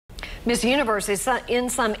Miss Universe is in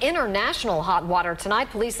some international hot water tonight.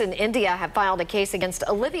 Police in India have filed a case against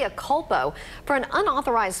Olivia Culpo for an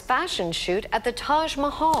unauthorized fashion shoot at the Taj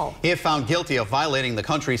Mahal. If found guilty of violating the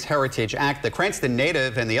country's Heritage Act, the Cranston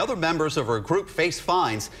native and the other members of her group face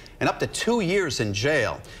fines and up to 2 years in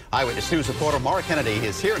jail. Eyewitness News reporter Mara Kennedy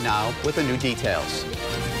is here now with the new details.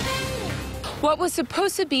 What was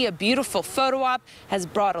supposed to be a beautiful photo op has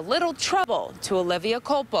brought a little trouble to Olivia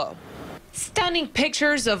Culpo. Stunning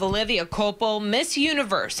pictures of Olivia Culpo, Miss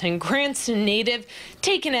Universe and Cranston native,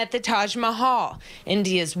 taken at the Taj Mahal,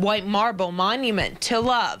 India's white marble monument to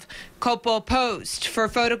love. Culpo posed for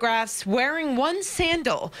photographs wearing one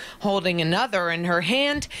sandal, holding another in her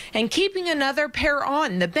hand, and keeping another pair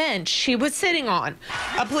on the bench she was sitting on.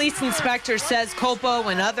 A police inspector says Culpo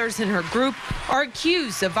and others in her group are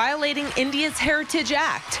accused of violating India's Heritage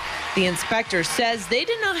Act. The inspector says they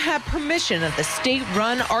did not have permission of the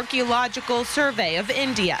state-run Archaeological Survey of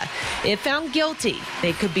India. If found guilty,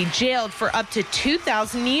 they could be jailed for up to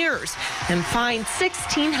 2,000 years and fined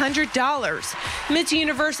 $1,600. Miss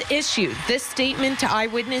Universe issued this statement to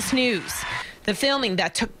Eyewitness News. The filming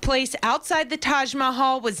that took place outside the Taj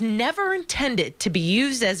Mahal was never intended to be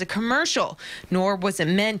used as a commercial, nor was it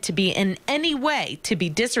meant to be in any way to be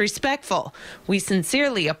disrespectful. We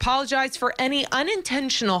sincerely apologize for any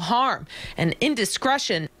unintentional harm and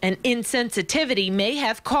indiscretion and insensitivity may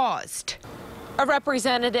have caused. A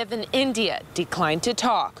representative in India declined to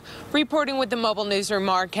talk. Reporting with the Mobile Newsroom,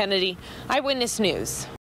 Mara Kennedy, Eyewitness News.